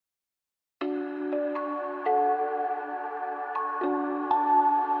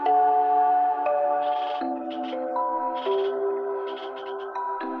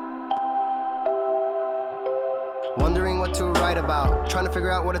about, trying to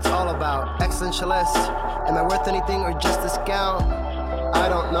figure out what it's all about. Excellentialist, am I worth anything or just discount? I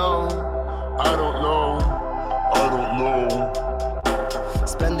don't know. I don't know. I don't know.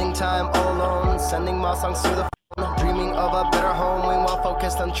 Spending time all alone, sending my songs to the phone, dreaming of a better home, meanwhile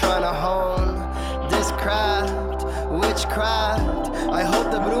focused on trying to hone this craft, witchcraft. I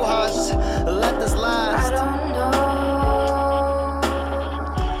hope the Bluez let this last. I don't know.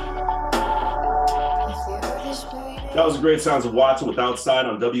 That was great sounds of Watson with Outside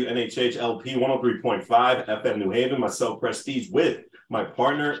on WNHH LP 103.5 FM New Haven. Myself, Prestige, with my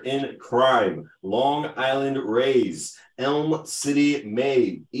partner in crime, Long Island Rays, Elm City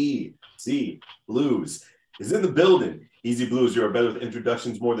May, Easy Bluez is in the building. Easy Bluez, you're better with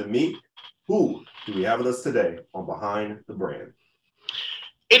introductions more than me. Who do we have with us today on Behind the Brand?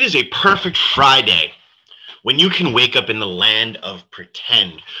 It is a perfect Friday when you can wake up in the land of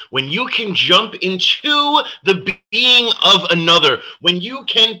pretend, when you can jump into the being of another, when you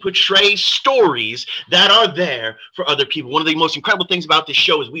can portray stories that are there for other people. One of the most incredible things about this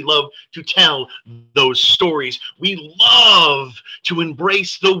show is we love to tell those stories. We love to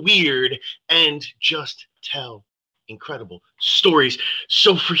embrace the weird and just tell incredible stories.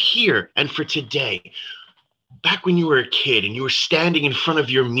 So for here and for today, back when you were a kid and you were standing in front of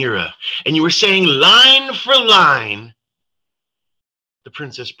your mirror and you were saying line for line, The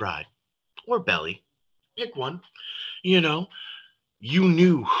Princess Bride or Belly, pick one, you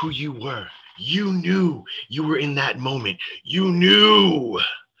knew who you were. You knew you were in that moment. You knew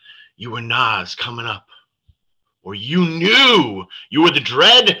you were Nas coming up, or you knew you were the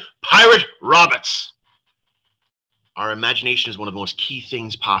Dread Pirate Roberts. Our imagination is one of the most key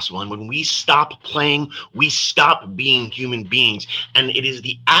things possible. And when we stop playing, we stop being human beings. And it is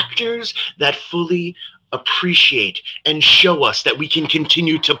the actors that fully appreciate and show us that we can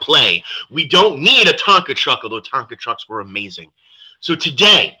continue to play. We don't need a Tonka truck, although Tonka trucks were amazing. So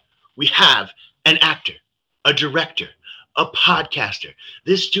today we have an actor, a director, a podcaster.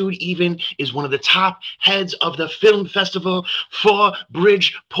 This dude even is one of the top heads of the film festival for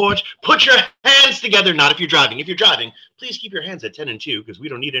Bridgeport. Put your hands together, not if you're driving. If you're driving, please keep your hands at 10 and 2 because we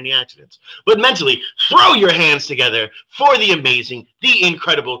don't need any accidents. But mentally, throw your hands together for the amazing, the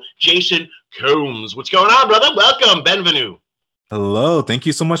incredible Jason Coombs. What's going on, brother? Welcome, benvenue. Hello. Thank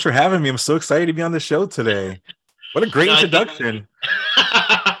you so much for having me. I'm so excited to be on the show today. What a great introduction.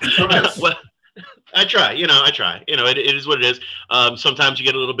 Well, I try. It is what it is. Sometimes you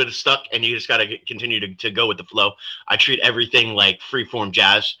get a little bit stuck and you just got to continue to go with the flow. I treat everything like freeform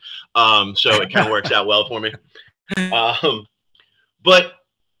jazz. So it kind of works out well for me. But,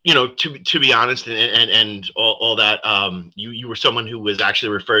 to be honest and all that, you were someone who was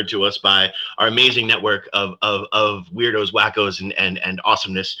actually referred to us by our amazing network of weirdos, wackos, and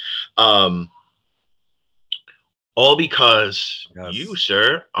awesomeness. All because you,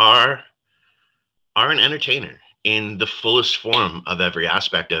 sir, are an entertainer in the fullest form of every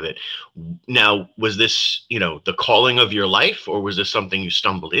aspect of it. Now, was this, the calling of your life, or was this something you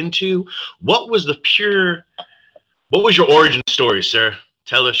stumbled into? What was your origin story, sir?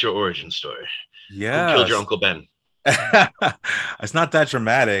 Tell us your origin story. Yeah. Who killed your Uncle Ben? It's not that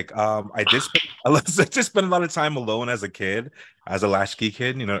dramatic. I did spend a lot of time alone as a kid, as a latchkey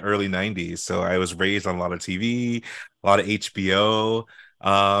kid, early 90s. So I was raised on a lot of TV, a lot of HBO.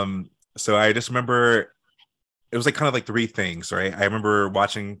 So I just remember it was kind of three things, right? I remember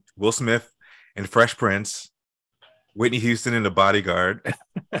watching Will Smith in Fresh Prince, Whitney Houston in The Bodyguard,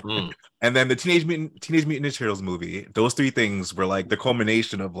 and then the Teenage Mutant Ninja Turtles movie. Those three things were the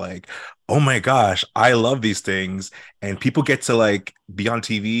culmination of oh my gosh, I love these things, and people get to be on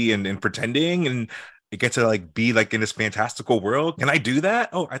TV and pretending, and it gets to be in this fantastical world. Can I do that?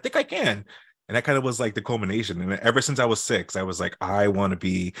 Oh, I think I can. And that kind of was the culmination. And ever since I was 6, I was I want to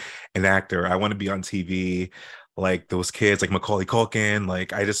be an actor. I want to be on TV like those kids, Macaulay Culkin.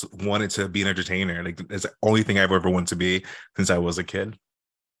 I just wanted to be an entertainer. It's the only thing I've ever wanted to be since I was a kid.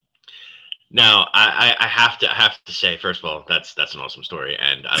 Now, I have to say, first of all, that's an awesome story.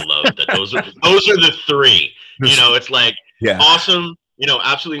 And I love that those are the three. It's awesome.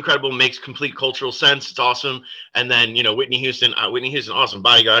 Absolutely incredible, makes complete cultural sense. It's awesome. And then, Whitney Houston, awesome.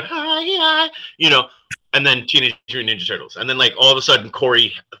 Bodyguard, hi, and then Teenage Mutant Ninja Turtles. And then, all of a sudden,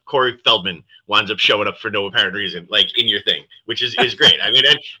 Corey Feldman winds up showing up for no apparent reason, in your thing, which is great. I mean,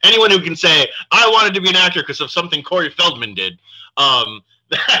 and anyone who can say, I wanted to be an actor because of something Corey Feldman did,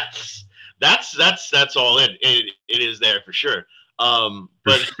 that's all it is there for sure. But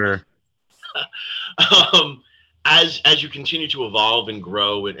for sure. As you continue to evolve and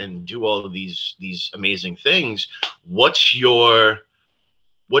grow and do all of these amazing things, what's your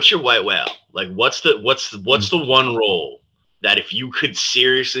white whale? What's the one role that if you could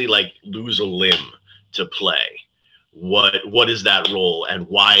seriously like lose a limb to play, what is that role and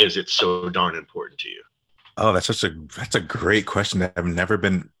why is it so darn important to you? Oh, that's a great question that I've never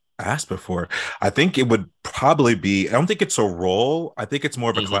been asked before. I think it would probably be, I don't think it's a role. I think it's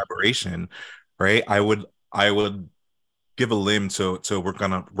more of a Mhm. collaboration, right? I would give a limb to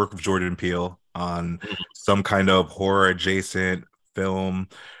work with Jordan Peele on some kind of horror adjacent film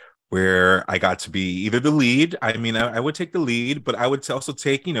where I got to be either the lead. I mean, I would take the lead, but I would also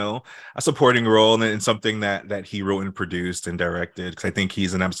take, a supporting role in something that he wrote and produced and directed because I think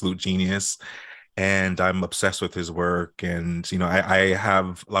he's an absolute genius and I'm obsessed with his work. And I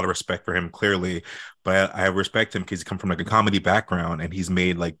have a lot of respect for him, clearly, but I respect him because he come from like a comedy background, and he's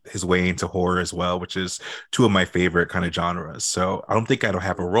made like his way into horror as well, which is two of my favorite kind of genres. So I don't think I don't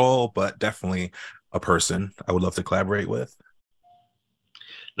have a role, but definitely a person I would love to collaborate with.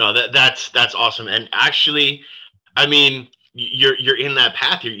 No, that's awesome. And actually, I mean, you're in that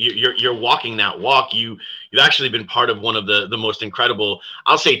path. You're walking that walk. You've actually been part of one of the most incredible,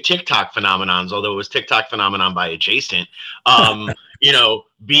 I'll say, TikTok phenomenons. Although it was TikTok phenomenon by adjacent.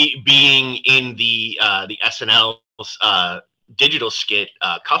 Being in the SNL digital skit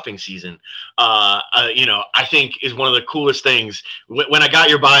cuffing season. I think is one of the coolest things. When I got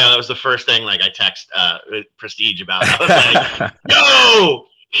your bio, that was the first thing like I text Prestige about. I was like, "Yo,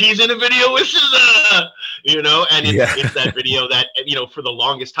 he's in a video with SZA," and Yeah. it's that video that for the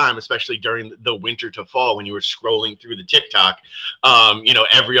longest time, especially during the winter to fall when you were scrolling through the TikTok,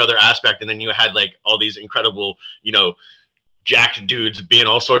 every other aspect, and then you had like all these incredible, jacked dudes being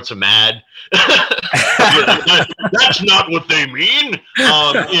all sorts of mad. That's not what they mean.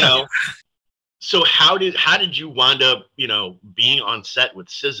 So how did you wind up, being on set with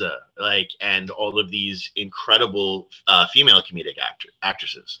SZA, like, and all of these incredible female comedic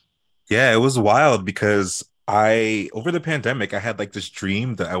actresses? Yeah, it was wild because I over the pandemic I had like this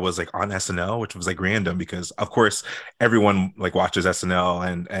dream that I was like on SNL, which was like random because of course everyone like watches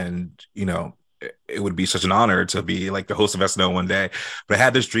SNL and it would be such an honor to be like the host of SNL one day. But I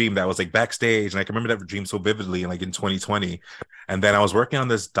had this dream that was like backstage, and I can remember that dream so vividly, like in 2020. And then I was working on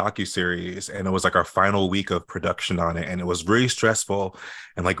this docu-series, and it was like our final week of production on it, and it was really stressful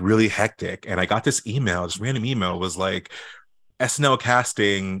and like really hectic. And I got this email, this random email was like, SNL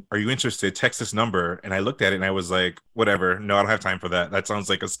casting, are you interested? Text this number. And I looked at it and I was like, whatever. No, I don't have time for that. That sounds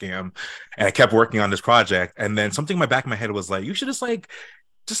like a scam. And I kept working on this project. And then something in my back of my head was like, you should just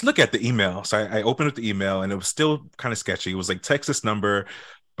look at the email. So I opened up the email and it was still kind of sketchy. It was like, text this number.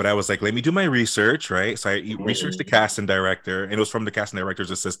 But I was like, let me do my research, right? So I researched the casting director, and it was from the casting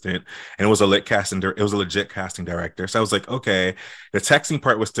director's assistant, and it was a it was a legit casting director. So I was like, okay, the texting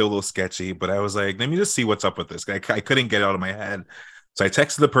part was still a little sketchy, but I was like, let me just see what's up with this. I couldn't get it out of my head. So I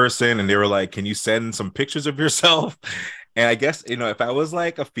texted the person, and they were like, can you send some pictures of yourself? And I guess, if I was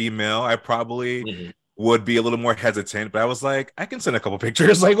like a female, I probably Mhm. would be a little more hesitant, but I was like, I can send a couple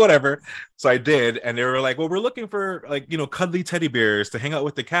pictures, like whatever. So I did, and they were like, well, we're looking for like, cuddly teddy bears to hang out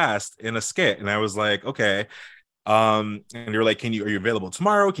with the cast in a skit. And I was like, okay. And they were like, are you available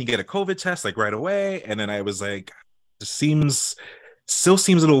tomorrow? Can you get a COVID test like right away? And then I was like, this still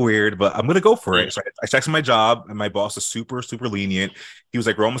seems a little weird, but I'm gonna go for it. So I texted my job, and my boss is super, super lenient. He was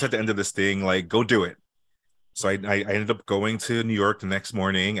like, we're almost at the end of this thing, like go do it. So I ended up going to New York the next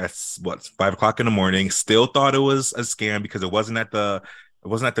morning at 5 o'clock in the morning. Still thought it was a scam because it wasn't at the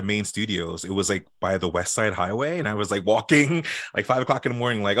main studios. It was like by the West Side Highway, and I was like walking like 5 o'clock in the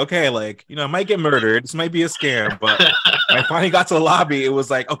morning, like okay, like I might get murdered. This might be a scam, but when I finally got to the lobby, it was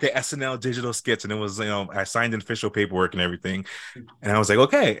like okay, SNL digital skits, and it was I signed in official paperwork and everything. And I was like,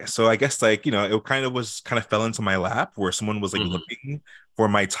 okay. So I guess like, it kind of fell into my lap where someone was like Mhm. looking for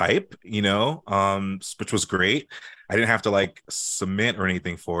my type, which was great. I didn't have to like submit or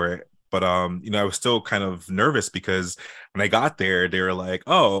anything for it. But I was still kind of nervous because when I got there, they were like,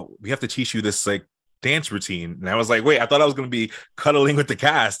 oh, we have to teach you this like dance routine. And I was like, wait, I thought I was gonna be cuddling with the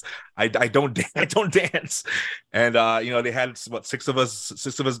cast. I don't I don't dance. And they had six of us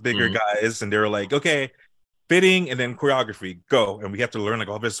bigger Mhm. guys, and they were like, okay, fitting and then choreography go, and we have to learn like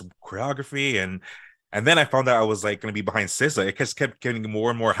all this choreography. And then I found out I was like going to be behind SZA. It just kept getting more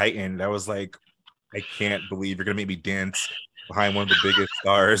and more heightened. I was like, I can't believe you're going to make me dance behind one of the biggest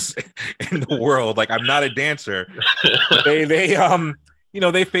stars in the world. Like I'm not a dancer. But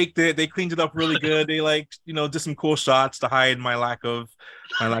they faked it. They cleaned it up really good. They like did some cool shots to hide my lack of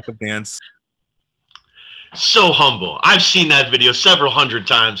dance. So humble. I've seen that video several hundred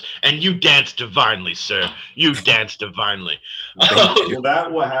times, and you dance divinely, sir. You dance divinely. Thank you. Well,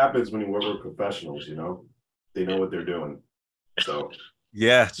 that what happens when you work with professionals, they know what they're doing. So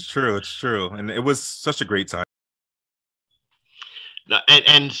Yeah, it's true. It's true. And it was such a great time. No,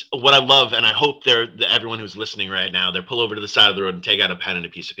 and what I love, and I hope everyone who's listening right now, they're pull over to the side of the road and take out a pen and a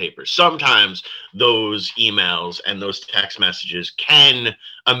piece of paper. Sometimes those emails and those text messages can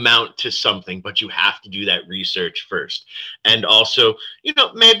amount to something, but you have to do that research first. And also,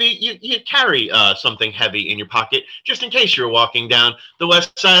 maybe you carry something heavy in your pocket just in case you're walking down the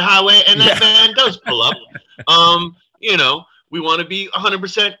West Side Highway and that van does pull up. We want to be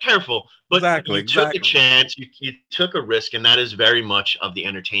 100% careful. But you took a chance, you took a risk, and that is very much of the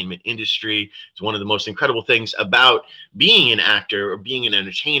entertainment industry. It's one of the most incredible things about being an actor or being an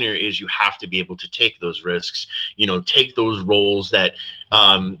entertainer is you have to be able to take those risks, take those roles that,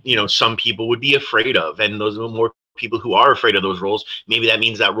 some people would be afraid of. And those are more people who are afraid of those roles. Maybe that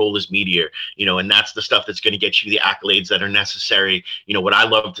means that role is meatier, and that's the stuff that's going to get you the accolades that are necessary. What I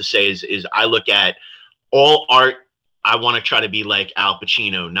love to say is I look at all art. I want to try to be like Al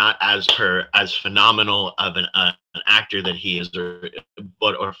Pacino, not as phenomenal of an actor that he is,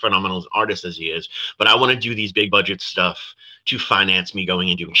 or phenomenal as an artist as he is. But I want to do these big budget stuff to finance me going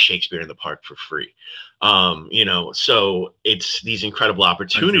and doing Shakespeare in the Park for free. So it's these incredible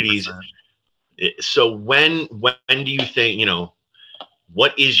opportunities. 100%. So when do you think,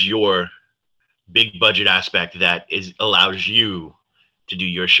 what is your big budget aspect that allows you to do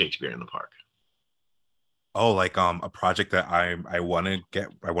your Shakespeare in the Park? Oh, like a project that I want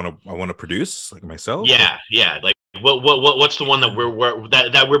to produce, like myself. Yeah. Like what's the one that we're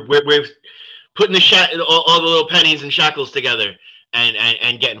putting all the little pennies and shackles together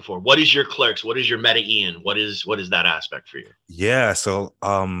and getting for? What is your Clerks? What is your Meta Ian? What is that aspect for you? Yeah, so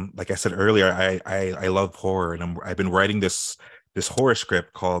like I said earlier, I love horror, and I've been writing this horror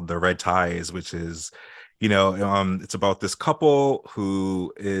script called The Red Ties, which is it's about this couple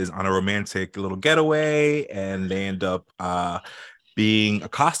who is on a romantic little getaway, and they end up being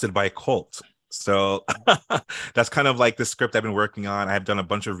accosted by a cult. So that's kind of like the script I've been working on. I've done a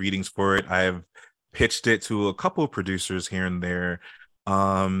bunch of readings for it. I've pitched it to a couple of producers here and there.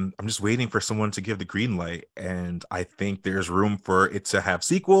 I'm just waiting for someone to give the green light, and I think there's room for it to have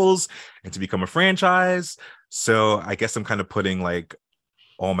sequels and to become a franchise. So I guess I'm kind of putting like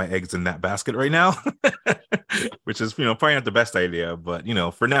all my eggs in that basket right now, which is, probably not the best idea, but,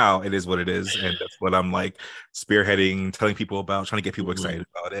 for now it is what it is. And that's what I'm like spearheading, telling people about, trying to get people excited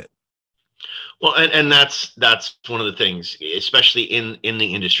about it. Well, and that's one of the things, especially in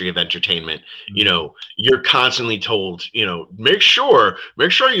the industry of entertainment, you're constantly told, make sure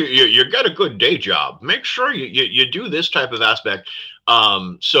you get a good day job, make sure you do this type of aspect.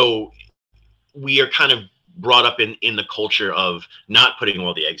 So we are kind of brought up in the culture of not putting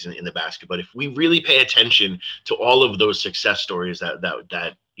all the eggs in the basket. But if we really pay attention to all of those success stories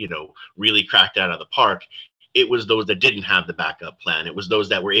that really cracked out of the park, it was those that didn't have the backup plan. It was those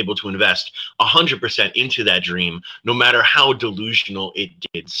that were able to invest 100% into that dream, no matter how delusional it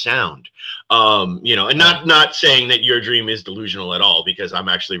did sound. And not saying that your dream is delusional at all, because I'm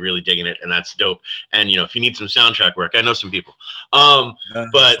actually really digging it, and that's dope. And if you need some soundtrack work, I know some people.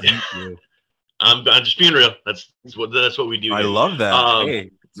 But I'm just being real. That's what we do. I love that.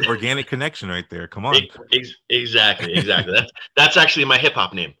 Hey, it's organic connection right there. Come on. Exactly. That's actually my hip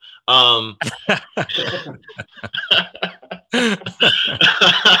hop name.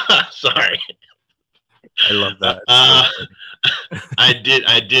 Sorry. I love that. I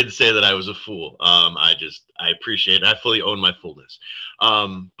did say that I was a fool. I appreciate it. I fully own my fullness.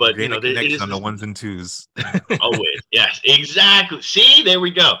 But it is on the ones and twos. Always. Yes, exactly. See, there we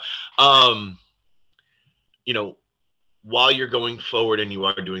go. While you're going forward and you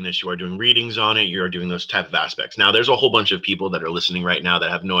are doing this, you are doing readings on it, you're doing those type of aspects. Now, there's a whole bunch of people that are listening right now that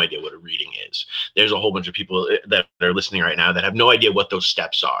have no idea what a reading is. There's a whole bunch of people that are listening right now that have no idea what those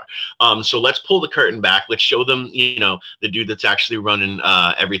steps are. So let's pull the curtain back. Let's show them, the dude that's actually running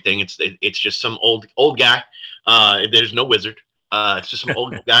everything. It's just some old guy. There's no wizard. It's just some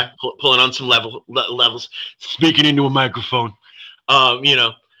old guy pulling on some levels, speaking into a microphone.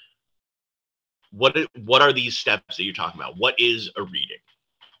 What are these steps that you're talking about? What is a reading?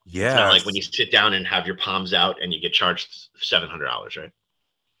 Yeah, it's not like when you sit down and have your palms out and you get charged $700, right?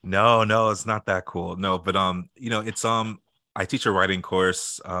 No, it's not that cool. No, but it's I teach a writing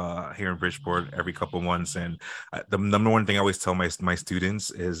course here in Bridgeport every couple months, and the number one thing I always tell my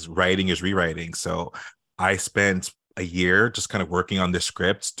students is writing is rewriting. So I spent a year just kind of working on this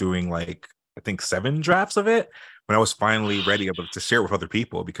script, doing like I think 7 drafts of it, when I was finally ready to share it with other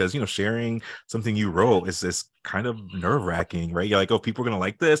people, because sharing something you wrote is kind of nerve-wracking, right? You're like, oh, people are gonna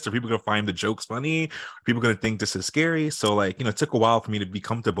like this, or people are gonna find the jokes funny, or people are gonna think this is scary. So like, it took a while for me to be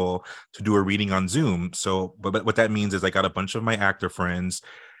comfortable to do a reading on Zoom. So but what that means is I got a bunch of my actor friends.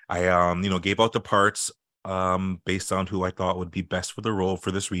 I gave out the parts based on who I thought would be best for the role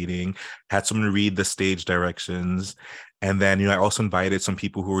for this reading. Had someone read the stage directions, and then I also invited some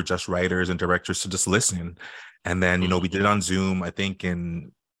people who were just writers and directors to just listen. And then we did it on Zoom, I think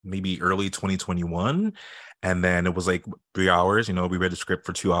in maybe early 2021. And then it was like 3 hours. We read the script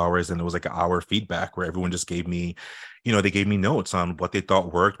for 2 hours, and it was like an hour feedback where everyone just gave me, they gave me notes on what they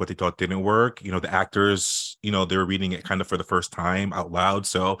thought worked, what they thought didn't work. The actors, they were reading it kind of for the first time out loud.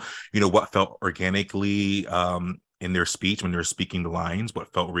 So, what felt organically in their speech when they were speaking the lines,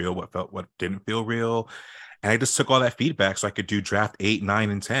 what felt real, what didn't feel real. And I just took all that feedback so I could do draft 8, 9,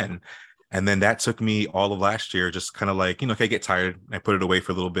 and 10. And then that took me all of last year, just kind of like, I get tired. I put it away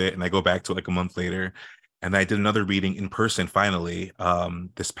for a little bit and I go back to it like a month later. And I did another reading in person finally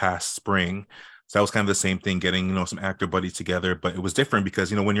this past spring. So that was kind of the same thing, getting, some actor buddies together. But it was different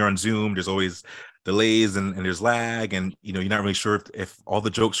because, when you're on Zoom, there's always delays and there's lag. And, you're not really sure if all the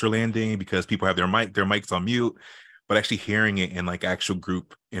jokes are landing because people have their mics on mute. But actually hearing it in like actual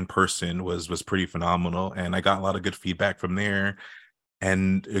group in person was pretty phenomenal. And I got a lot of good feedback from there.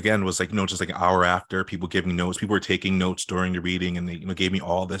 And again, it was like, just like an hour after, people giving notes. People were taking notes during the reading, and they, gave me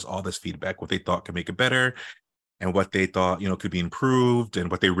all this feedback, what they thought could make it better and what they thought, could be improved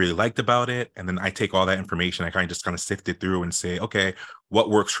and what they really liked about it. And then I take all that information, I kind of sift it through and say, okay, what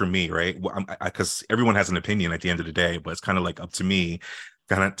works for me, right? Because everyone has an opinion at the end of the day, but it's kind of like up to me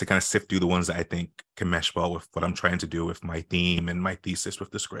to sift through the ones that I think can mesh well with what I'm trying to do with my theme and my thesis with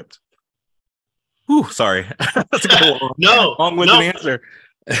the script. Ooh, sorry. That's a long-winded answer.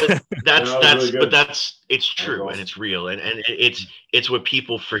 It's true and it's real and it's what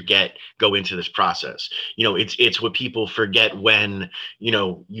people forget go into this process. It's what people forget when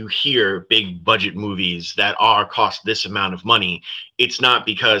you hear big budget movies that cost this amount of money. It's not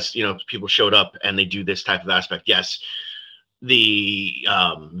because people showed up and they do this type of aspect. Yes, the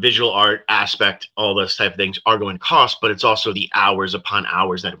visual art aspect, all those type of things are going to cost, but it's also the hours upon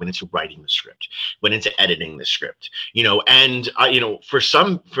hours that went into writing the script, went into editing the script, and for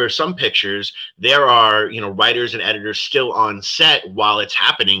some pictures, there are, writers and editors still on set while it's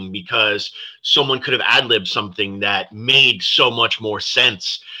happening because someone could have ad-libbed something that made so much more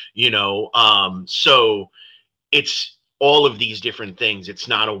sense, so it's all of these different things. It's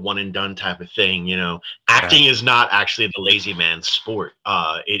not a one and done type of thing. Acting is not actually the lazy man's sport.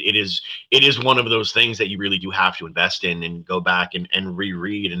 It is one of those things that you really do have to invest in and go back and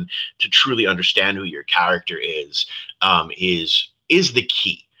reread, and to truly understand who your character is the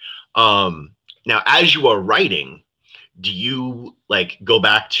key. Now, as you are writing, do you go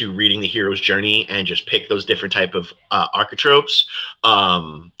back to reading the hero's journey and just pick those different type of archetypes,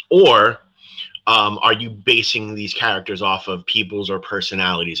 or are you basing these characters off of people's or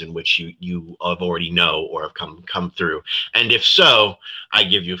personalities in which you have already know or have come through? And if so, I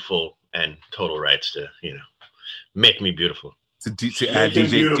give you full and total rights to make me beautiful. To add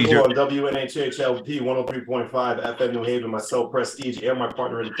beautiful on WNHHLP 103.5 FM New Haven, myself, Prestige, and my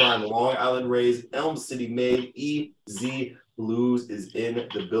partner in crime, Long Island Rays, Elm City made, EZ Bluez is in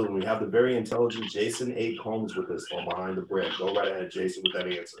the building. We have the very intelligent Jason A. Coombs with us on Behind the Brand. Go right ahead, Jason, with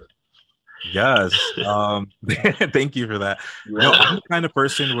that answer. Yes. Thank you for that. I'm the kind of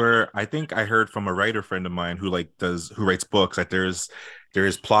person where I think I heard from a writer friend of mine who writes books that there's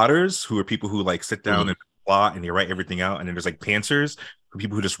plotters who are people who sit down and plot and they write everything out, and then there's pantsers,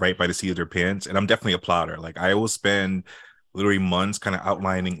 people who just write by the seat of their pants. And I'm definitely a plotter. I will spend literally months kind of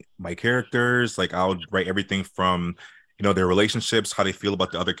outlining my characters. I'll write everything from their relationships, how they feel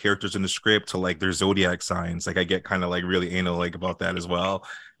about the other characters in the script, to their zodiac signs. I get kind of really anal about that as well.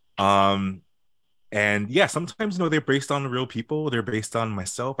 And yeah, sometimes they're based on real people, they're based on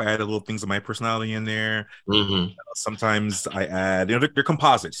myself. I add a little things of my personality in there. Sometimes I add, they're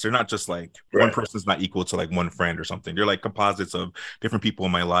composites. They're not just one person's not equal to one friend or something. They're composites of different people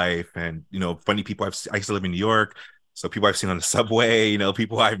in my life. And funny people. I used to live in New York, so people I've seen on the subway,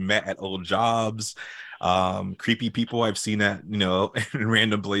 people I've met at old jobs, creepy people I've seen at in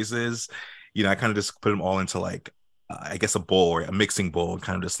random places. I kind of just put them all into I guess a bowl, or a mixing bowl, and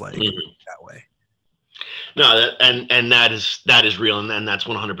kind of just that way. No, that is real, and that's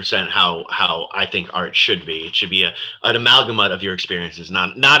 100% how I think art should be. It should be an amalgamate of your experiences,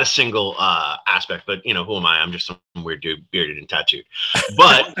 not a single aspect. But who am I? I'm just some weird dude, bearded and tattooed.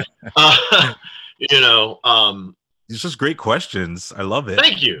 But it's just great questions. I love it.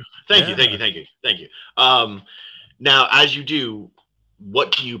 Thank you. Now, as you do,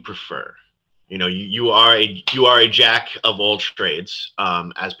 what do you prefer? You are a jack of all trades,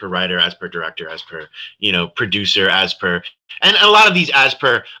 as per writer, as per director, as per producer, as per, and a lot of these as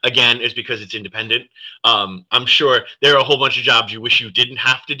per, again, is because it's independent. I'm sure there are a whole bunch of jobs you wish you didn't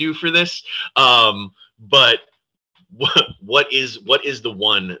have to do for this, but what is the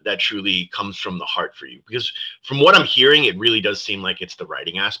one that truly comes from the heart for you? Because from what I'm hearing, it really does seem like it's the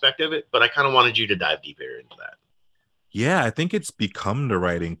writing aspect of it, but I kind of wanted you to dive deeper into that. Yeah, I think it's become the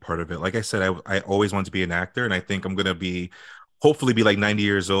writing part of it. Like I said, I always wanted to be an actor, and I think I'm gonna be hopefully be like 90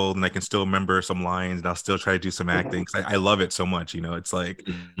 years old and I can still remember some lines and I'll still try to do some acting because I love it so much. It's like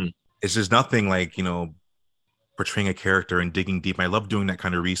Mhm. it's just nothing like portraying a character and digging deep. I love doing that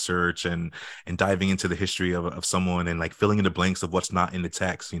kind of research and diving into the history of someone and like filling in the blanks of what's not in the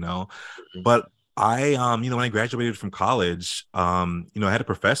text. But I when I graduated from college, I had a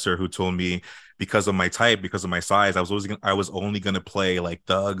professor who told me because of my type, because of my size, I was only gonna play like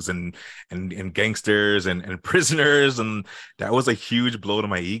thugs and gangsters and prisoners, and that was a huge blow to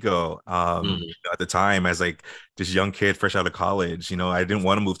my ego. Mhm. At the time, as like this young kid fresh out of college, I didn't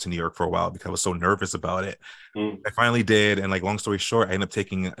want to move to New York for a while because I was so nervous about it. Mm. I finally did, and like long story short, I ended up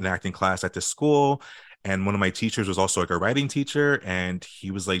taking an acting class at this school. And one of my teachers was also like a writing teacher, and he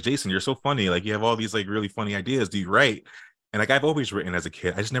was like, "Jason, you're so funny. Like you have all these like really funny ideas. Do you write?" And like I've always written as a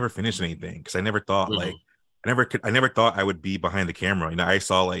kid. I just never finished anything because I never thought like Mhm. I never thought I would be behind the camera. I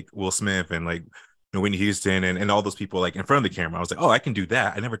saw like Will Smith and like Whitney Houston and all those people like in front of the camera. I was like, oh, I can do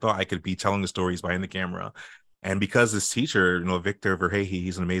that. I never thought I could be telling the stories behind the camera. And because this teacher, Victor Verhey,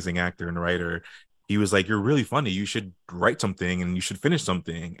 he's an amazing actor and writer. He was like, "You're really funny. You should write something and you should finish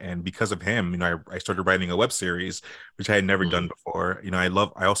something." And because of him, I started writing a web series, which I had never done Mhm. before.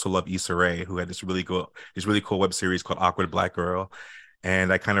 I also love Issa Rae, who had this really cool web series called Awkward Black Girl.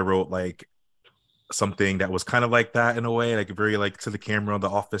 And I kind of wrote like something that was kind of like that in a way, like very like to the camera, the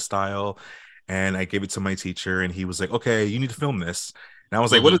office style. And I gave it to my teacher, and he was like, "Okay, you need to film this." And I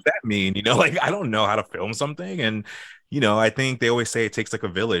was like, "What does Mhm. that mean?" Like I don't know how to film something. And I think they always say it takes like a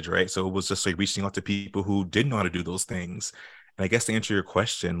village, right? So it was just like reaching out to people who didn't know how to do those things. And I guess to answer your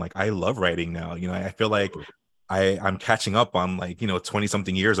question, like I love writing now. I feel like I'm catching up on like 20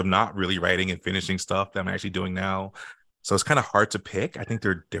 something years of not really writing and finishing stuff that I'm actually doing now. So it's kind of hard to pick. I think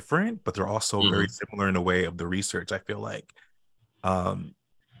they're different, but they're also very Mhm. similar in a way of the research. I feel like, um,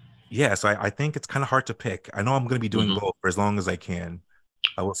 yeah. So I think it's kind of hard to pick. I know I'm going to be doing Mhm. both for as long as I can.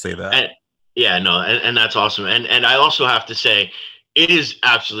 I will say that. And yeah, no, and that's awesome. And I also have to say, it is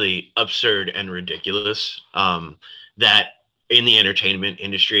absolutely absurd and ridiculous that in the entertainment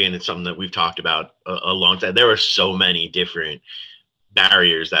industry, and it's something that we've talked about a long time. There are so many different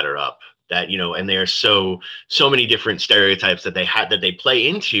barriers that are up that and there are so many different stereotypes that they play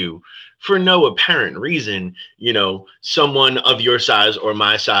into for no apparent reason. Someone of your size or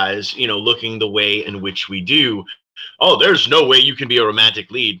my size, looking the way in which we do. Oh, there's no way you can be a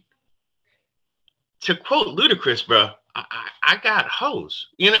romantic lead. To quote Ludacris, bro, I got hoes.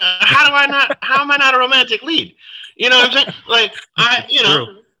 How do I not? How am I not a romantic lead? You know what I'm saying? Like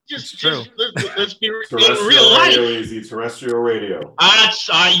True. It's true. just let's be in real Terrestrial radio, life. easy. Terrestrial radio.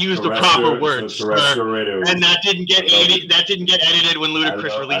 I used the proper So words, sir, terrestrial radio, and easy. I love you. that didn't get edited when I Ludacris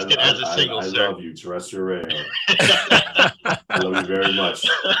love released it as a single, I sir. love you, terrestrial radio. I love you very much.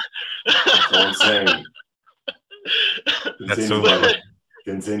 That's all I'm saying. That's Continue, so brother. funny.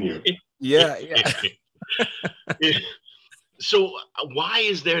 Continue. Yeah, yeah. So why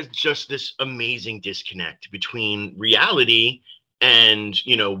is there just this amazing disconnect between reality and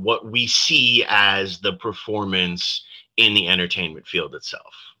what we see as the performance in the entertainment field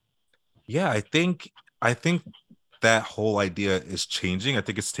itself? Yeah, I think that whole idea is changing. I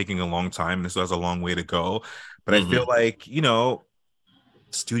think it's taking a long time. This has a long way to go. But I feel Hmm. like,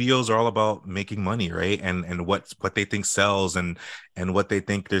 studios are all about making money, right? And what they think sells and what they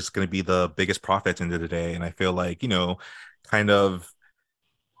think there's going to be the biggest profits into the day. And I feel like, kind of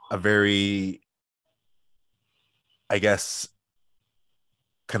a very, I guess,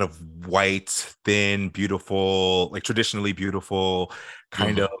 kind of white, thin, beautiful, like traditionally beautiful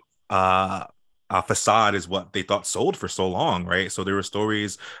kind Hmm. of uh facade is what they thought sold for so long, right? So there were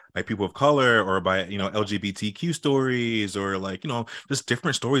stories by people of color or by LGBTQ stories or like just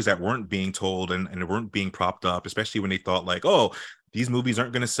different stories that weren't being told and weren't being propped up, especially when they thought like, oh, these movies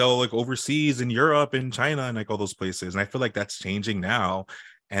aren't going to sell like overseas in Europe and China and like all those places. And I feel like that's changing now,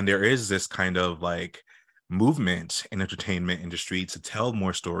 and there is this kind of like movement in entertainment industry to tell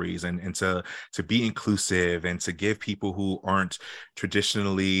more stories and to be inclusive and to give people who aren't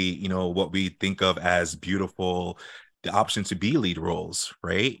traditionally what we think of as beautiful the option to be lead roles,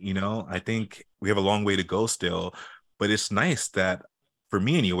 right? I think we have a long way to go still, but it's nice that for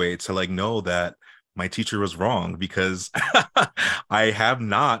me anyway to like know that my teacher was wrong because I have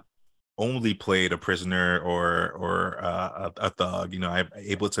not only played a prisoner or a thug. I'm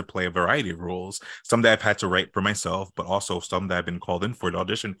able to play a variety of roles. Some that I've had to write for myself, but also some that I've been called in for to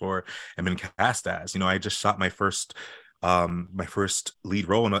audition for and been cast as. I just shot my first lead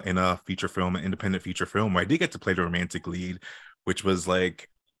role in a feature film, an independent feature film, where I did get to play the romantic lead, which was like,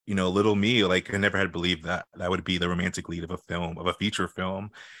 little me, like I never had believed that would be the romantic lead of a feature film.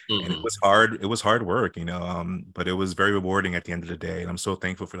 And it was hard work, but it was very rewarding at the end of the day. And I'm so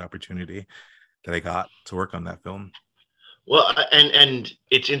thankful for the opportunity that I got to work on that film. Well, and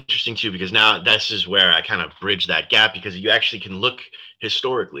it's interesting too, because now this is where I kind of bridge that gap, because you actually can look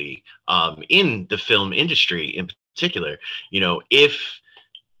historically in the film industry in particular, if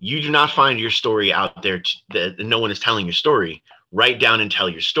you do not find your story out there, that no one is telling your story, write down and tell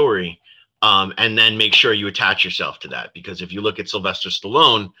your story. And then make sure you attach yourself to that. Because if you look at Sylvester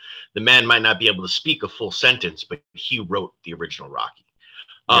Stallone, the man might not be able to speak a full sentence, but he wrote the original Rocky.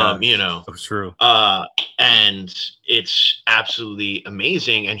 That's true. And it's absolutely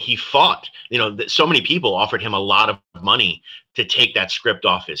amazing. And he fought, so many people offered him a lot of money to take that script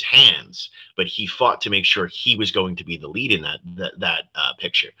off his hands, but he fought to make sure he was going to be the lead in that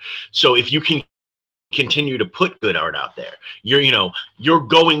picture. So if you can continue to put good art out there, you're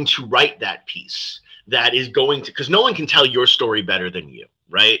going to write that piece that is going to, because no one can tell your story better than you,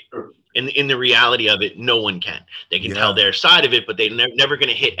 right? In the reality of it, no one can. They can tell their side of it, but they're never going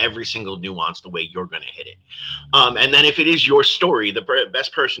to hit every single nuance the way you're going to hit it. And then if it is your story, the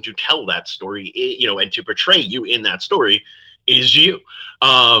best person to tell that story, and to portray you in that story is you.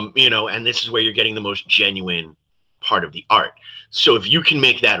 And this is where you're getting the most genuine part of the art. So if you can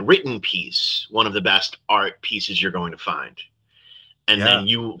make that written piece one of the best art pieces you're going to find, and then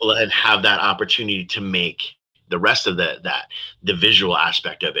you will then have that opportunity to make the rest of the visual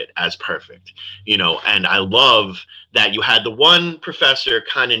aspect of it as perfect, and I love that you had the one professor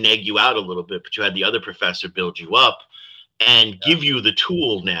kind of nag you out a little bit, but you had the other professor build you up and give you the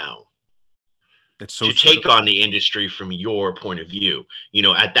tool now to take on the industry from your point of view.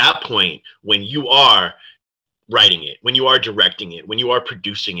 At that point, when you are writing it, when you are directing it, when you are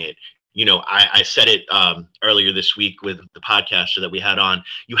producing it, I said it earlier this week with the podcaster that we had on,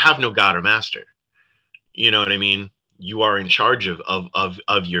 you have no God or master. You know what I mean? You are in charge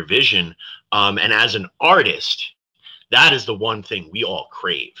of your vision. And as an artist, that is the one thing we all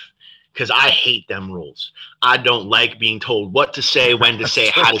crave, because I hate them rules. I don't like being told what to say, when to say,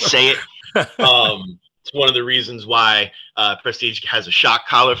 how to say it. It's one of the reasons why Prestige has a shock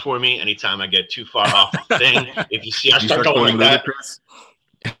collar for me anytime I get too far off the thing. If you see I start going like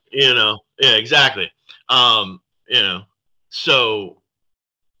that, yeah, exactly. So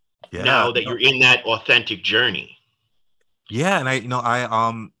now that you're in that authentic journey. Yeah, and I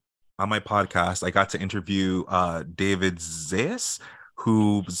on my podcast I got to interview David Zayas,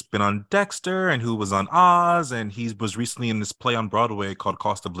 who's been on Dexter and who was on Oz, and he was recently in this play on Broadway called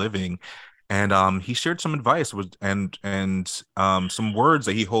Cost of Living. And he shared some advice and some words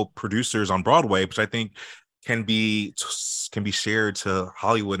that he hoped producers on Broadway, which I think can be shared to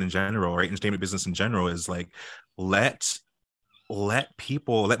Hollywood in general, right? Entertainment business in general, is like, let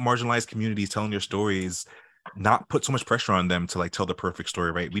marginalized communities telling their stories not put so much pressure on them to like tell the perfect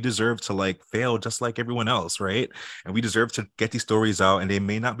story, right? We deserve to like fail just like everyone else, right? And we deserve to get these stories out, and they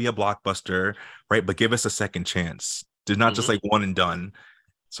may not be a blockbuster, right? But give us a second chance. They're not just like one and done.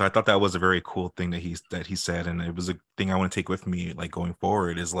 So I thought that was a very cool thing that he said, and it was a thing I want to take with me like going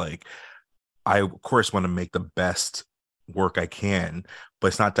forward, is like, I of course want to make the best work I can, but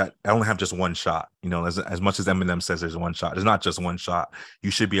it's not that I only have just one shot. As much as Eminem says there's one shot, there's not just one shot.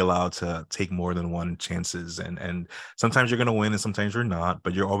 You should be allowed to take more than one chances, and sometimes you're going to win and sometimes you're not,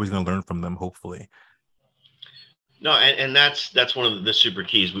 but you're always going to learn from them, hopefully. No, and that's one of the super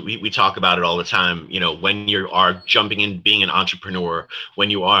keys. We talk about it all the time. When you are jumping in, being an entrepreneur, when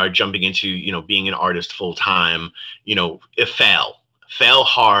you are jumping into, being an artist full time, fail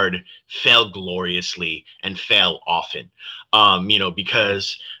hard, fail gloriously, and fail often.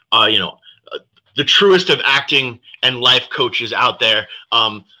 Because the truest of acting and life coaches out there,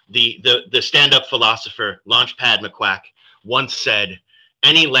 the stand-up philosopher Launchpad McQuack once said,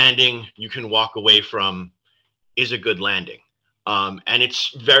 "Any landing you can walk away from is a good landing." And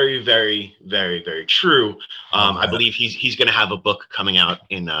it's very, very, very, very true. I believe he's going to have a book coming out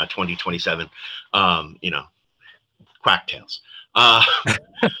in 2027. Quack Tales.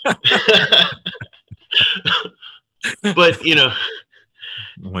 But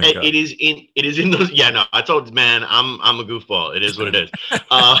it is in those. Yeah, no, I told man, I'm a goofball. It is what it is.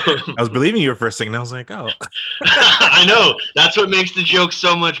 I was believing you for a second. I was like, oh, I know. That's what makes the joke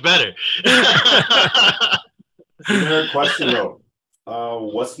so much better. Question though.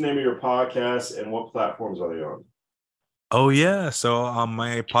 What's the name of your podcast and what platforms are they on? Oh yeah. So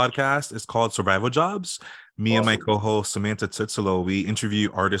my podcast is called Survival Jobs. Me and my Awesome. co-host Samantha Titsilo, we interview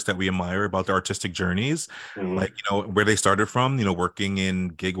artists that we admire about their artistic journeys, Mhm. like where they started from, working in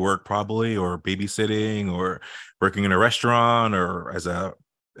gig work probably, or babysitting, or working in a restaurant, or as a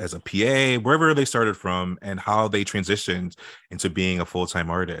PA, wherever they started from, and how they transitioned into being a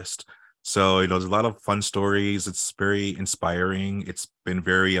full-time artist. So, there's a lot of fun stories. It's very inspiring. It's been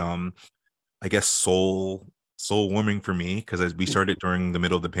very I guess soul warming for me because we started during the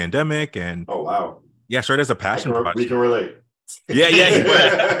middle of the pandemic, and Oh wow. yeah, started as a passion We project. can relate. Yeah.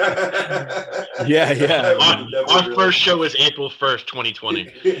 Our first show was April 1st,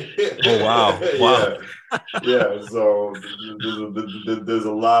 2020. Oh wow. Yeah. So there's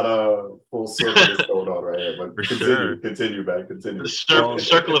a lot of full circle going on right here. But continue, man. Continue. The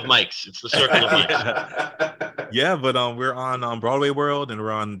circle of mics. It's the circle of mics. Yeah, but we're on Broadway World, and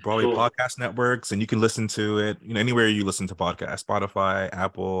we're on Broadway podcast networks, and you can listen to it anywhere you listen to podcasts: Spotify,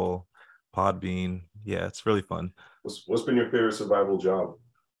 Apple, Podbean. Yeah, it's really fun. What's been your favorite survival job?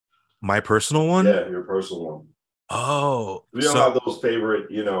 My personal one? Yeah, your personal one. Oh, we don't have those favorite,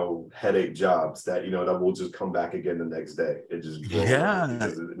 headache jobs that that will just come back again the next day. It just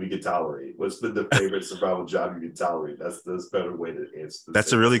because we can tolerate. What's been the favorite survival job you can tolerate? That's the better way to answer.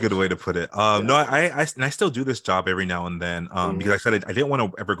 That's a really good way to put it. No, I still do this job every now and then. Because I said I didn't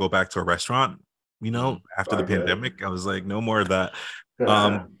want to ever go back to a restaurant. After the pandemic, I was like, no more of that.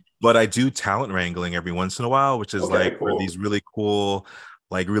 But I do talent wrangling every once in a while, which is for these really cool,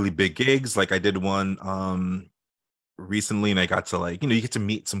 really big gigs. Like I did one recently, and I got to you get to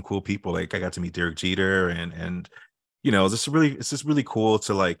meet some cool people. Like I got to meet Derek Jeter, and it's just really cool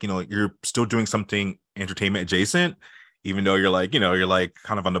to you're still doing something entertainment adjacent, even though you're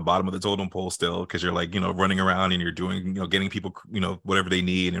kind of on the bottom of the totem pole still, because you're running around and you're doing getting people whatever they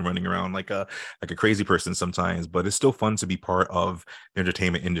need and running around like a crazy person sometimes. But it's still fun to be part of the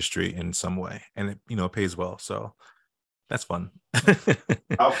entertainment industry in some way, and it pays well, so that's fun.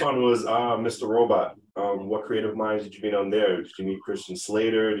 How fun was Mr. Robot? What creative minds did you meet on there? Did you meet Christian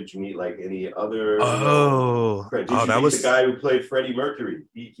Slater? Did you meet any other? That was the guy who played Freddie Mercury.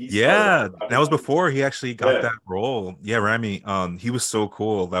 That was before he actually got that role. Yeah, Rami. He was so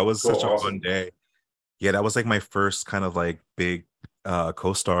cool. That was such a fun day. Yeah, that was my first kind of big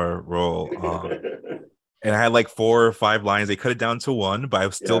co-star role. And I had 4 or 5 lines. They cut it down to 1, but I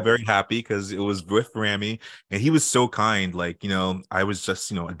was still very happy because it was with Rami, and he was so kind. I was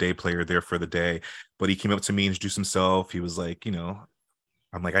just, a day player there for the day, but he came up to me, introduced himself. He was I'm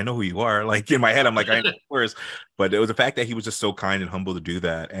I know who you are. In my head, I'm I know, of course. But it was the fact that he was just so kind and humble to do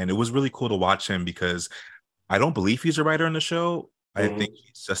that. And it was really cool to watch him because I don't believe he's a writer on the show. I think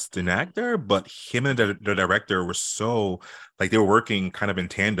he's just an actor, but him and the director were so they were working kind of in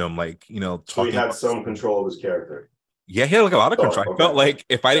tandem, so he had some control of his character. Yeah, he had a lot of control. I felt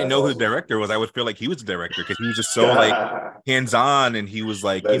if I didn't know who the director was, I would feel he was the director because he was just so hands-on, and he was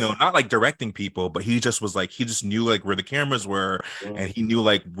not directing people, but he just was he just knew where the cameras were, and he knew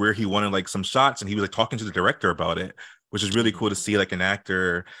where he wanted some shots, and he was talking to the director about it, which is really cool to see an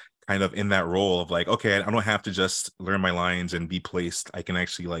actor kind of in that role of okay, I don't have to just learn my lines and be placed. I can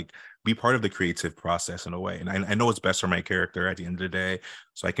actually be part of the creative process in a way. And I know what's best for my character at the end of the day.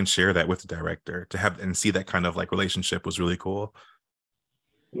 So I can share that with the director to have and see that kind of relationship was really cool.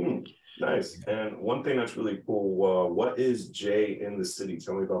 Nice. And one thing that's really cool, what is Jay in the City?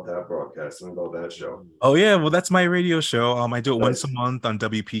 Tell me about that broadcast. Tell me about that show. Oh yeah, well that's my radio show. I do it once a month on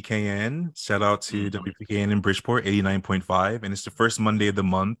WPKN. Shout out to WPKN in Bridgeport, 89.5, and it's the first Monday of the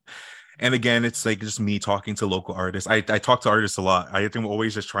month. And again, it's just me talking to local artists. I talk to artists a lot. I think I'm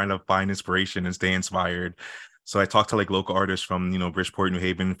always just trying to find inspiration and stay inspired. So I talk to local artists from Bridgeport, New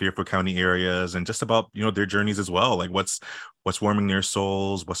Haven, Fairfield County areas, and just about their journeys as well. What's warming their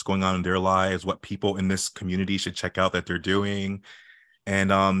souls, what's going on in their lives, what people in this community should check out that they're doing.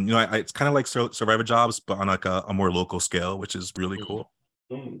 And it's kind of like Survivor Jobs, but on a more local scale, which is really cool.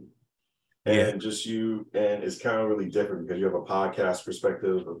 And and it's kind of really different because you have a podcast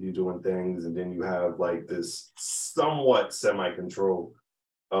perspective of you doing things, and then you have this somewhat semi-controlled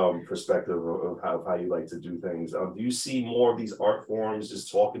perspective of how you like to do things. Do you see more of these art forms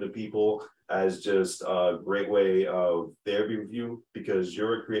just talking to people as just a great way of therapy with you? Because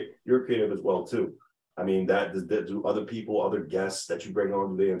you're creative as well too. I mean, do other people, other guests that you bring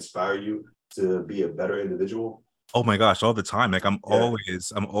on, do they inspire you to be a better individual? Oh my gosh, all the time. I'm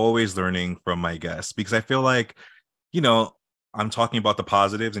always learning from my guests, because I feel I'm talking about the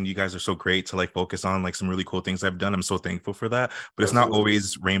positives, and you guys are so great to focus on some really cool things I've done. I'm so thankful for that. But it's not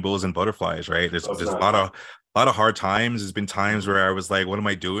always rainbows and butterflies, right? There's a lot a lot of hard times. There's been times where I was like, what am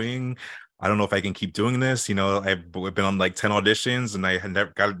I doing? I don't know if I can keep doing this. I've been on like 10 auditions and I had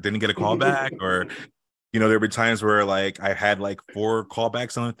never didn't get a call back, or there have been times where like I had like 4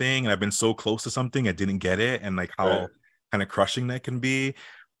 callbacks on a thing and I've been so close to something I didn't get it, and like Right. how kind of crushing that can be.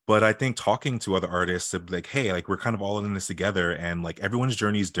 But I think talking to other artists, like, hey, like we're kind of all in this together, and like everyone's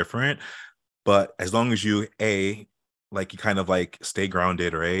journey is different. But as long as like you kind of like stay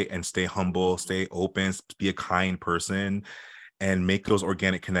grounded, right? And stay humble, stay open, be a kind person, and make those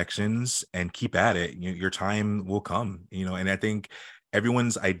organic connections and keep at it. Your time will come, and I think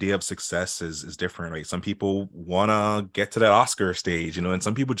everyone's idea of success is different, right? Some people want to get to that Oscar stage, and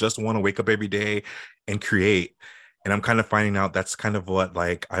some people just want to wake up every day and create. And I'm kind of finding out that's kind of what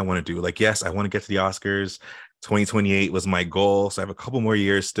like I want to do. Like, yes, I want to get to the Oscars. 2028 was my goal. So I have a couple more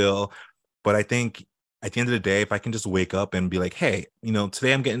years still. But I think at the end of the day, if I can just wake up and be like, hey,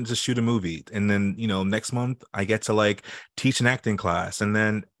 today I'm getting to shoot a movie. And then, next month I get to like teach an acting class. And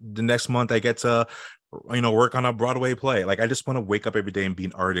then the next month I get to, work on a Broadway play. Like, I just want to wake up every day and be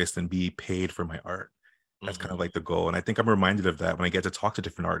an artist and be paid for my art. That's kind of like the goal. And I think I'm reminded of that when I get to talk to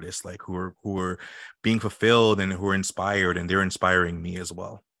different artists, like who are being fulfilled and who are inspired, and they're inspiring me as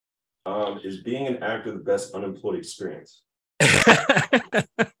well. Is being an actor the best unemployed experience? Is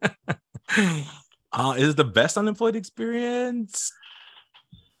it the best unemployed experience?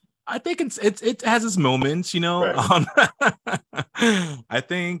 I think it has its moments, Right. I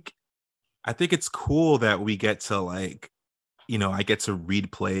think it's cool that we get to like, I get to read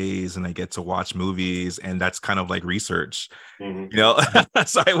plays and I get to watch movies, and that's kind of like research, So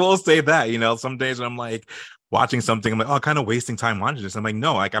I will say that, some days when I'm like watching something, I'm like, oh, kind of wasting time watching this. I'm like,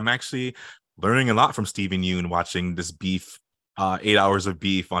 no, like I'm actually learning a lot from Stephen Yoon watching this beef 8 hours of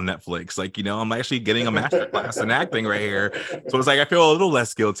beef on Netflix. Like, I'm actually getting a master class in acting right here. So it's like I feel a little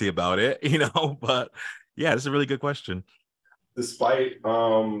less guilty about it, but yeah, this is a really good question. Despite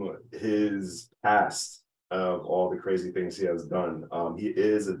his past of all the crazy things he has done, he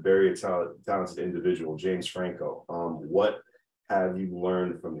is a very talented individual, James Franco. What have you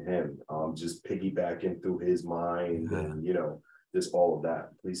learned from him? Just piggybacking through his mind and just all of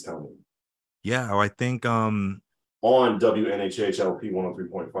that. Please tell me. Yeah, well, I think on WNHHLP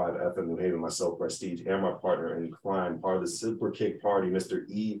 103.5 FM New Haven, myself, Prestige, and my partner in crime, part of the Super Kick Party, Mr.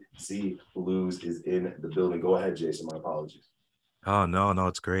 EZ Bluez is in the building. Go ahead, Jason. My apologies. Oh, no,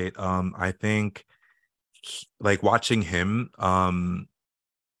 it's great. I think like watching him, so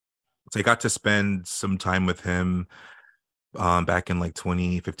I got to spend some time with him back in like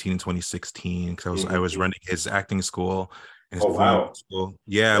 2015 and 2016, because I was running his acting school and his performance school.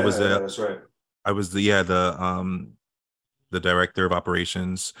 Yeah, that's right. I was the director of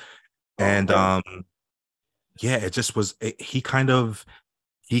operations. And yeah, it just was he kind of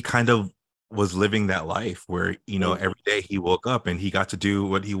was living that life where every day he woke up and he got to do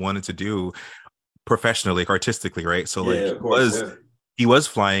what he wanted to do professionally, artistically, right? So like he was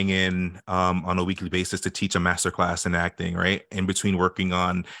flying in on a weekly basis to teach a master class in acting, right? In between working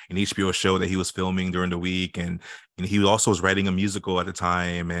on an HBO show that he was filming during the week, and he also was writing a musical at the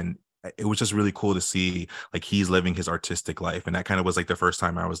time, and it was just really cool to see like he's living his artistic life. And that kind of was like the first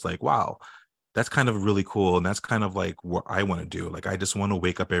time I was like, wow, that's kind of really cool. And that's kind of like what I want to do. Like, I just want to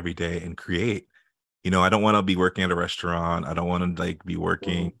wake up every day and create. I don't want to be working at a restaurant. I don't want to like be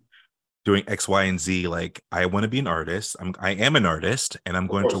working doing X, Y, and Z. Like, I want to be an artist. I am an artist, and I'm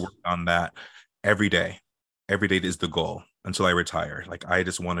going to work on that every day. Every day is the goal until I retire. Like, I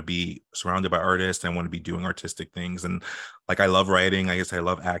just want to be surrounded by artists, and I want to be doing artistic things. And like, I love writing. I guess I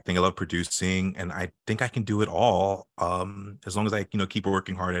love acting. I love producing, and I think I can do it all. As long as I, keep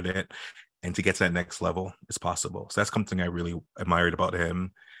working hard at it, and to get to that next level, it's possible. So that's something I really admired about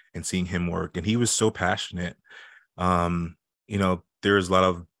him, and seeing him work. And he was so passionate. There's a lot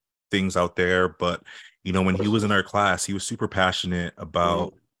of things out there, but when he was in our class, he was super passionate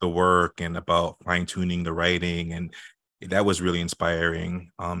about the work and about fine-tuning the writing, and that was really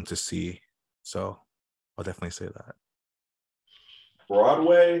inspiring to see. So I'll definitely say that.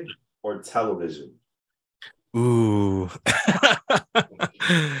 Broadway or television? Ooh.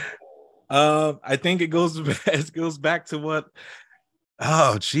 I think it goes back to what.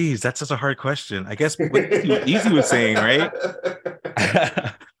 Oh, geez, that's such a hard question. I guess what Easy was saying, right?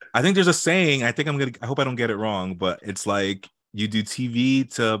 I think there's a saying. I hope I don't get it wrong, but it's like you do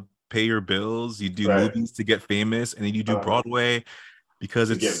TV to pay your bills, you do movies to get famous, and then you do Broadway because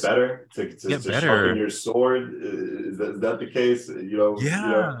to it's get better, to sharpen your sword. Is that the case?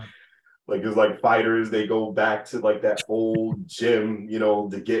 Like it's like fighters, they go back to like that old gym,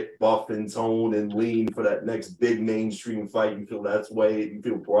 to get buff and tone and lean for that next big mainstream fight. You feel that's way. You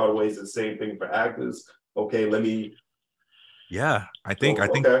feel Broadway's the same thing for actors. okay, let me Yeah, I go. think I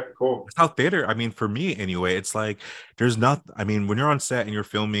think Okay, cool. that's how theater. I mean, for me anyway, it's like there's not. I mean, when you're on set and you're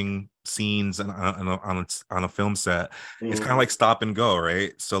filming scenes on a film set, it's kind of Mhm. like stop and go,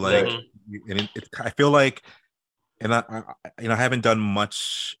 right? So like, Right. Mhm. and I feel like, and I haven't done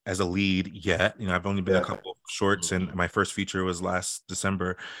much as a lead yet. I've only been in a Yeah. couple of shorts, and Mhm. my first feature was last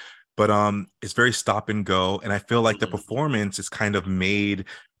December. But it's very stop and go, and I feel like the Mhm. performance is kind of made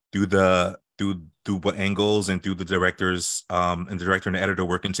through what angles and through the directors and the director and the editor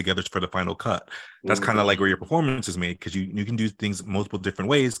working together for the final cut. That's Mhm. kind of like Mhm. where your performance is made, because you can do things multiple different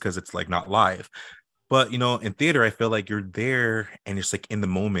ways because it's like not live. But in theater, I feel like you're there and it's like in the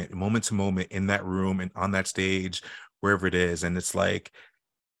moment, moment to moment, in that room and on that stage, wherever it is. And it's like,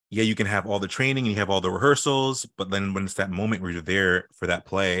 yeah, you can have all the training and you have all the rehearsals, but then when it's that moment where you're there for that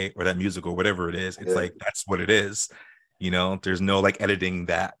play or that music or whatever it is, it's Yeah. like that's what it is. There's no like editing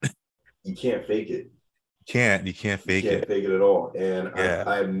that. You can't fake it. You can't You fake can't it. fake it at all. And Yeah.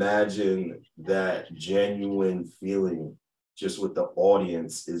 I imagine that genuine feeling just with the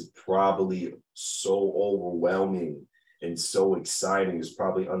audience is probably so overwhelming and so exciting. It's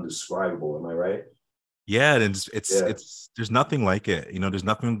probably undescribable. Am I right? Yeah, and it's Yeah. it's there's nothing like it. There's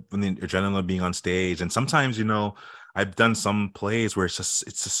nothing when the adrenaline being on stage. And sometimes, I've done some plays where it's just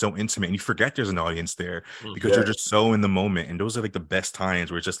so intimate and you forget there's an audience there because Mhm. you're Yeah. just so in the moment. And those are like the best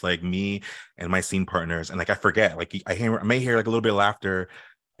times where it's just like me and my scene partners. And like I forget, like I may hear like a little bit of laughter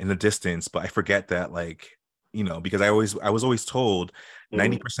in the distance, but I forget that, like, because I was always told Mhm.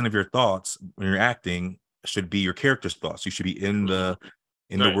 90% of your thoughts when you're acting should be your character's thoughts. You should be in Mhm.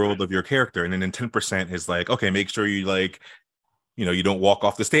 the Right. world of your character. And then 10% is like, okay, make sure you like, you don't walk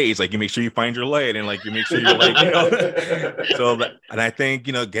off the stage. Like you make sure you find your light and like you make sure you're like, and I think,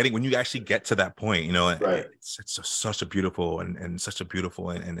 getting when you actually get to that point, Right. it's just such a beautiful and such a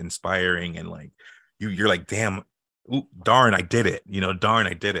beautiful and inspiring, and like you're like, damn, ooh, darn, I did it. Darn,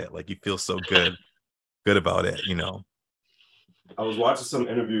 I did it. Like you feel so good about it. I was watching some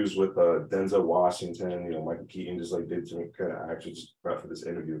interviews with Denzel Washington, Michael Keaton just like did some kind of actually just prep for this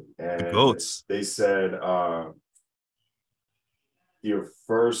interview. The And goats. they said your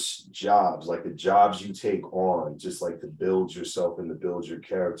first jobs, like the jobs you take on, just like to build yourself and to build your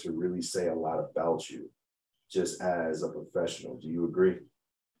character, really say a lot about you just as a professional. Do you agree?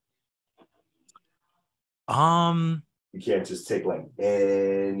 Um, You can't just take like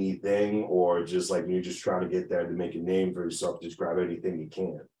anything or just like you're just trying to get there to make a name for yourself, just grab anything you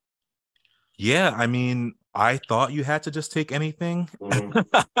can. yeah, I mean, I thought you had to just take anything.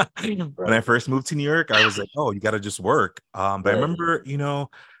 Mm-hmm. When I Right. first moved to New York, I was like, oh, you got to just work. But I Right. remember,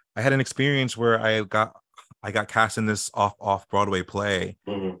 I had an experience where I got cast in this off Broadway play,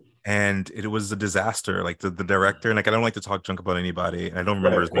 Mm-hmm. and it was a disaster. Like the director, and like I don't like to talk junk about anybody, and I don't Right.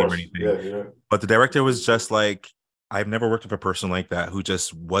 remember Of his name or course. anything. Yeah. Yeah. But the director was just like, I've never worked with a person like that who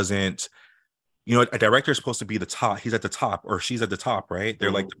just wasn't. A director is supposed to be the top. He's at the top, or she's at the top, right?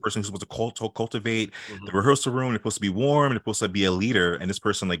 They're like Mm-hmm. the person who's supposed to cultivate the Mhm. rehearsal room. They're supposed to be warm. They're supposed to be a leader, and this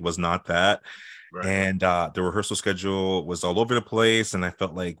person like was not that. Right. And the rehearsal schedule was all over the place, and I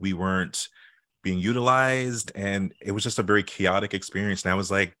felt like we weren't being utilized, and it was just a very chaotic experience. And I was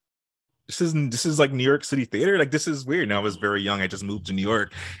like, this is like New York City theater. Like this is weird. And I was very young. I just moved to New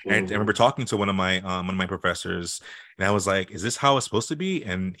York, and I Mm-hmm. remember talking to one of my professors, and I was like, "Is this how it's supposed to be?"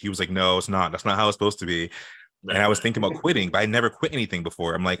 And he was like, "No, it's not. That's not how it's supposed to be." And Right. I was thinking about quitting, but I never quit anything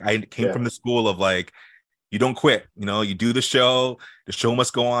before. I'm like, I came Yeah. from the school of like, you don't quit. You do the show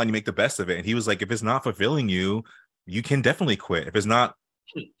must go on. You make the best of it. And he was like, if it's not fulfilling you, you can definitely quit. If it's not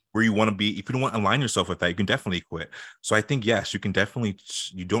where you want to be, if you don't want to align yourself with that, you can definitely quit. So I think yes, you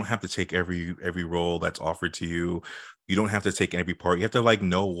don't have to take every role that's offered to you. You don't have to take every part. You have to like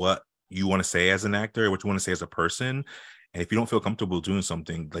know what you want to say as an actor, what you want to say as a person. And if you don't feel comfortable doing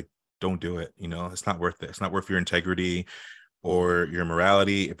something, like don't do it. It's not worth it. It's not worth your integrity or your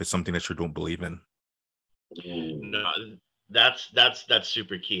morality if it's something that you don't believe in. Mm. No, that's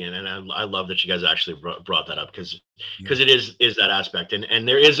super key, and I love that you guys actually brought that up because Yeah. it is that aspect, and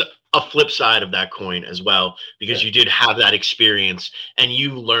there is a flip side of that coin as well, because Yeah. you did have that experience and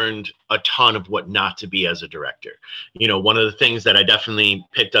you learned a ton of what not to be as a director. One of the things that I definitely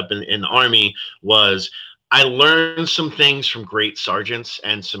picked up in the army was I learned some things from great sergeants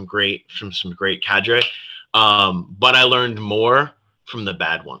and some great cadre, but I learned more from the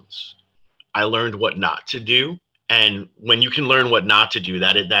bad ones. I learned what not to do. And when you can learn what not to do,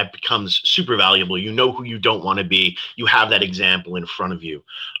 that becomes super valuable. You know who you don't want to be. You have that example in front of you,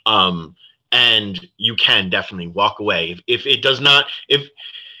 and you can definitely walk away if it does not. If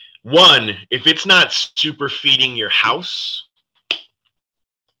it's not super feeding your house,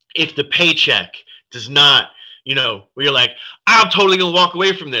 if the paycheck does not, where you're like, I'm totally gonna walk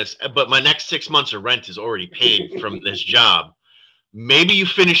away from this, but my next 6 months of rent is already paid from this job. Maybe you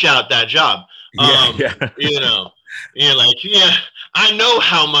finish out that job. Yeah, yeah. You're like, yeah, I know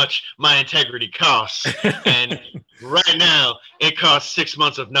how much my integrity costs, and right now it costs 6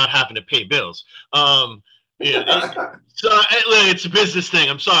 months of not having to pay bills. Yeah, it's a business thing.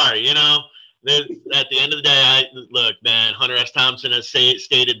 I'm sorry, At the end of the day, look, man. Hunter S. Thompson has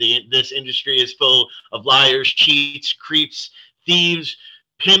stated this industry is full of liars, cheats, creeps, thieves,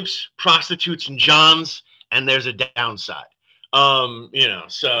 pimps, prostitutes, and johns, and there's a downside.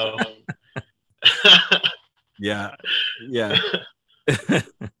 So Yeah, yeah.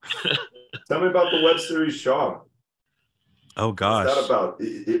 Tell me about the web series Shaw. Oh gosh, what's that about?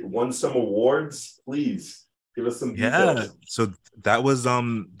 It won some awards. Please give us some details. Yeah, so that was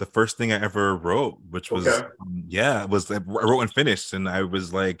the first thing I ever wrote, which was Okay. it was I wrote and finished, and I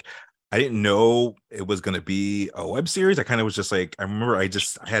was like, I didn't know it was gonna be a web series. I kind of was just like, I remember I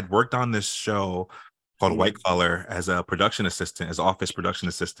had worked on this show called White Collar as a production assistant, as office production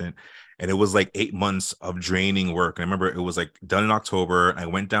assistant, and it was like 8 months of draining work. And I remember it was like done in October. I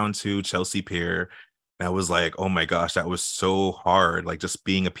went down to Chelsea Pier. And I was like, oh my gosh, that was so hard, like just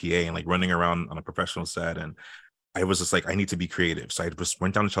being a PA and like running around on a professional set. And I was just like, I need to be creative. So I just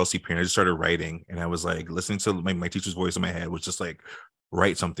went down to Chelsea Pier and I just started writing. And I was like, listening to my teacher's voice in my head was just like,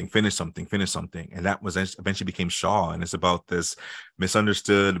 write something, finish something, finish something. And that was eventually became Shaw. And it's about this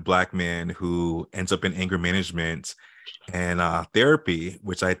misunderstood Black man who ends up in anger management and therapy,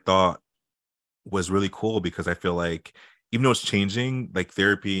 which I thought was really cool because I feel like even though it's changing, like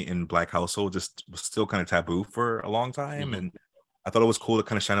therapy in Black households just was still kind of taboo for a long time. And I thought it was cool to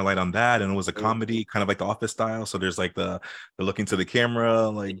kind of shine a light on that. And it was a comedy, kind of like The Office style. So there's like the looking to the camera,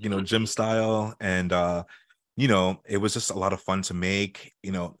 like, gym style. And, it was just a lot of fun to make.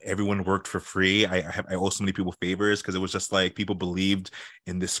 Everyone worked for free. I owe so many people favors because it was just like people believed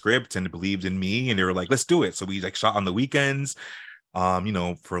in the script and believed in me. And they were like, let's do it. So we like shot on the weekends,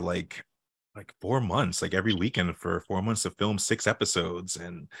 for like 4 months, like every weekend for 4 months to film 6 episodes.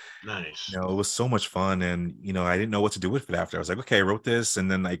 And nice. it was so much fun. And I didn't know what to do with it after. I was like, okay, I wrote this,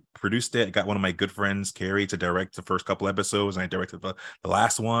 and then I produced it. I got one of my good friends, Carrie, to direct the first couple episodes, and I directed the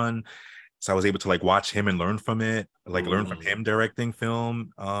last one. So I was able to like watch him and learn from it, like learn from him directing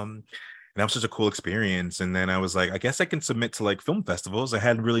film. And that was such a cool experience. And then I was like, I guess I can submit to like film festivals. I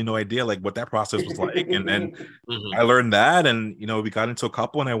had really no idea like what that process was like. And then I learned that, and we got into a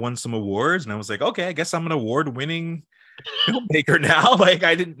couple and I won some awards, and I was like, okay, I guess I'm an award-winning filmmaker now. Like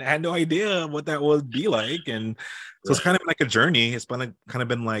I had no idea what that would be like. And so it's kind of like a journey. It's been kind of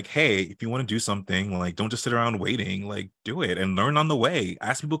been like, hey, if you want to do something, like don't just sit around waiting, like do it and learn on the way.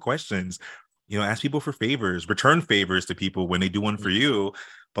 Ask people questions, ask people for favors, return favors to people when they do one for you.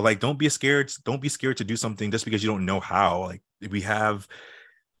 But like don't be scared to do something just because you don't know how. Like we have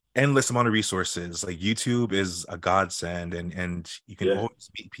endless amount of resources. Like YouTube is a godsend, and you can always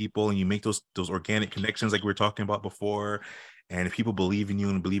meet people, and you make those organic connections like we were talking about before. And if people believe in you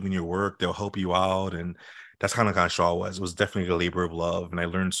and believe in your work, they'll help you out. And that's kind of Shaw was. It was definitely a labor of love, and I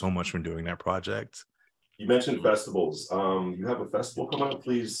learned so much from doing that project. You mentioned festivals. You have a festival coming up.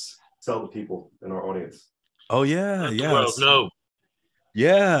 Please tell the people in our audience. Oh yeah, yeah. Well, no.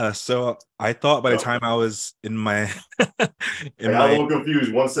 Yeah, so I thought by the time I was in my I'm a little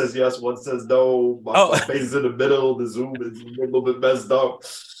confused. One says yes, one says no. My face is in the middle. The Zoom is a little bit messed up.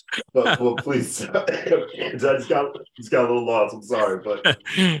 But well, please, I just got a little lost. I'm sorry, but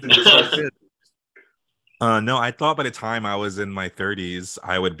no, I thought by the time I was in my 30s,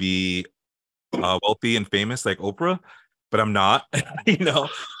 I would be wealthy and famous like Oprah, but I'm not.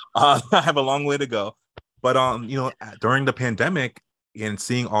 I have a long way to go. But during the pandemic, and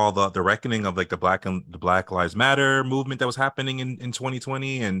seeing all the reckoning of like the Black Lives Matter movement that was happening in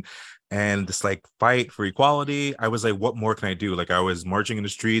 2020 and this like fight for equality, I was like, what more can I do? Like I was marching in the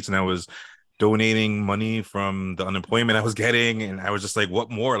streets and I was donating money from the unemployment I was getting, and I was just like, what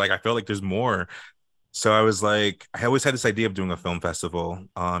more? Like I felt like there's more. So I was like, I always had this idea of doing a film festival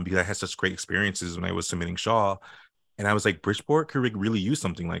because I had such great experiences when I was submitting Shaw. And I was like, Bridgeport could really use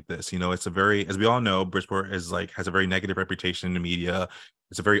something like this. It's a very, as we all know, Bridgeport is like has a very negative reputation in the media.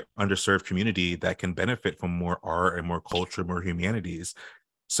 It's a very underserved community that can benefit from more art and more culture, more humanities.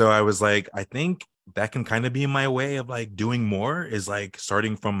 So I was like, I think that can kind of be my way of like doing more, is like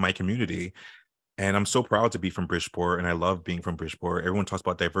starting from my community. And I'm so proud to be from Bridgeport, and I love being from Bridgeport. Everyone talks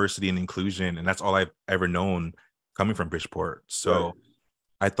about diversity and inclusion, and that's all I've ever known coming from Bridgeport. So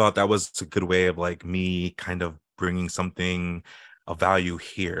I thought that was a good way of like me kind of bringing something of value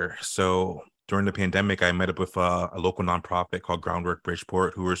here. So during the pandemic, I met up with a local nonprofit called Groundwork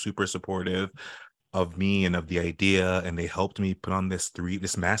Bridgeport, who were super supportive. of me and of the idea, and they helped me put on this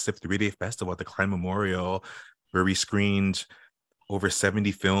massive 3-day festival at the Klein Memorial, where we screened over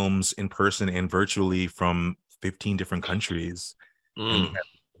 70 films in person and virtually from 15 different countries. And we had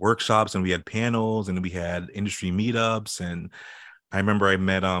workshops, and we had panels, and we had industry meetups. And I remember I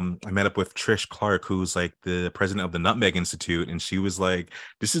met up with Trish Clark, who's like the president of the Nutmeg Institute, and she was like,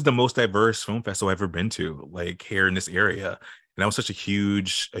 "This is the most diverse film festival I've ever been to, like here in this area." And that was such a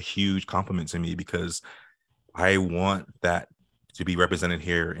huge compliment to me, because I want that to be represented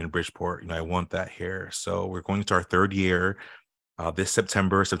here in Bridgeport. I want that here. So we're going to our third year this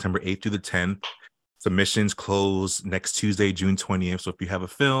September 8th through the 10th. Submissions close next Tuesday, June 20th. So if you have a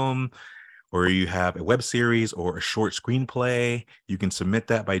film, or you have a web series or a short screenplay, you can submit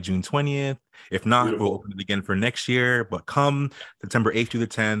that by June 20th. If not, Beautiful. We'll open it again for next year. But come September 8th through the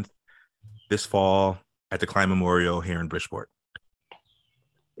 10th this fall at the Klein Memorial here in Bridgeport.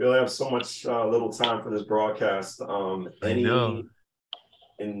 We only have so much little time for this broadcast. Any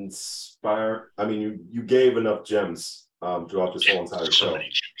inspire? I mean, you gave enough gems throughout this whole entire show.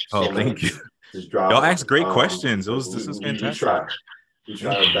 Thank you. Just Y'all asked great questions. This was fantastic. We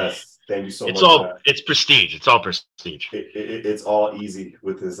try our best. Thank you so much. It's prestige. It's all prestige. It's all easy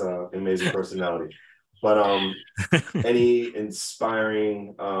with his amazing personality. But any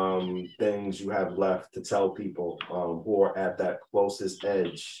inspiring things you have left to tell people who are at that closest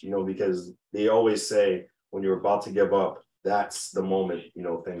edge, because they always say when you're about to give up, that's the moment,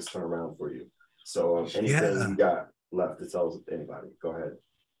 things turn around for you. So anything you got left to tell anybody, go ahead.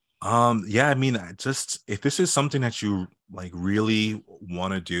 I mean, if this is something that you like really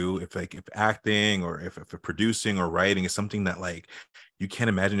want to do, if acting or if producing or writing is something that like you can't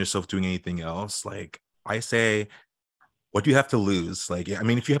imagine yourself doing anything else, like I say, what do you have to lose? Like, I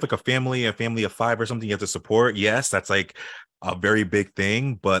mean, if you have like a family of 5 or something you have to support, yes, that's like a very big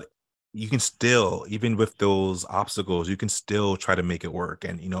thing, but you can still, even with those obstacles, you can still try to make it work.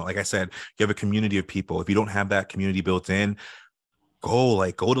 And, like I said, you have a community of people. If you don't have that community built in, go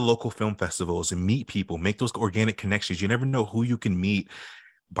to local film festivals and meet people, make those organic connections. You never know who you can meet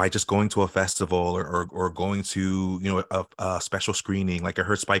by just going to a festival or going to, a special screening. Like I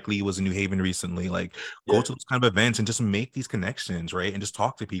heard Spike Lee was in New Haven recently. Like go to those kind of events and just make these connections, right? And just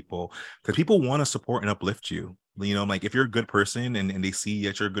talk to people, because people want to support and uplift you. Like if you're a good person and they see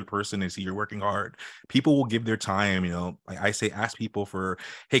that you're a good person, they see you're working hard, people will give their time. Like I say, ask people for,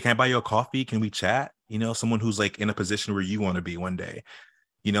 hey, can I buy you a coffee? Can we chat? Someone who's like in a position where you want to be one day,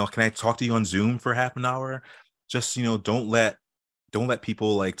 can I talk to you on Zoom for half an hour? Just, don't let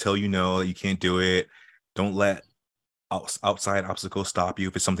people like tell you no, that you can't do it. Don't let outside obstacles stop you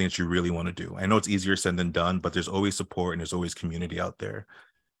if it's something that you really want to do. I know it's easier said than done, but there's always support and there's always community out there.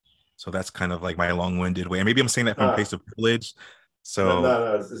 So that's kind of like my long-winded way. And maybe I'm saying that from a place of privilege. So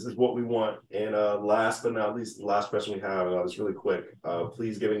no, this is what we want. And last but not least, the last question we have, it's really quick.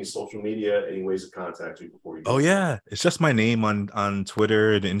 Please give any social media, any ways to contact you before you go. Oh yeah, it's just my name on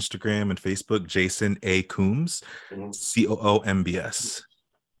Twitter and Instagram and Facebook, Jason A. Coombs, Coombs.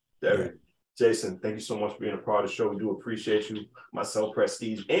 Jason, thank you so much for being a part of the show. We do appreciate you. Myself,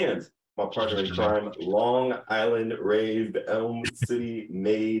 Prestige, and my partner in crime, Long Island raved, Elm City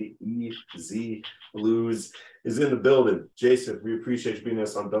made, EZ Bluez is in the building. Jason, we appreciate you being with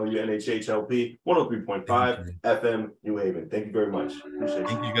us on WNHHLP 103.5 FM New Haven. Thank you very much. Appreciate you.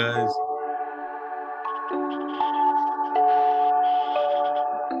 Thank you guys.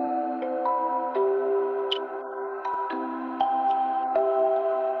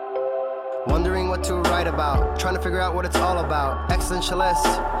 Wondering what to write about, trying to figure out what it's all about. Existentialist,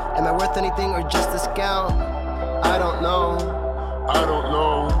 am I worth anything or just discount? I don't know.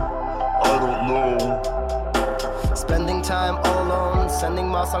 Spending time all alone, sending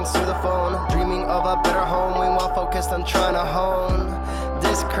my songs through the phone, dreaming of a better home, while focused on trying to hone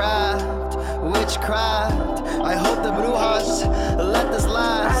this craft, witchcraft. I hope the Brujas let this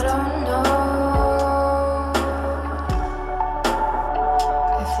last. I don't know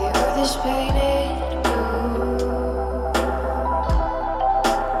if the earth is painted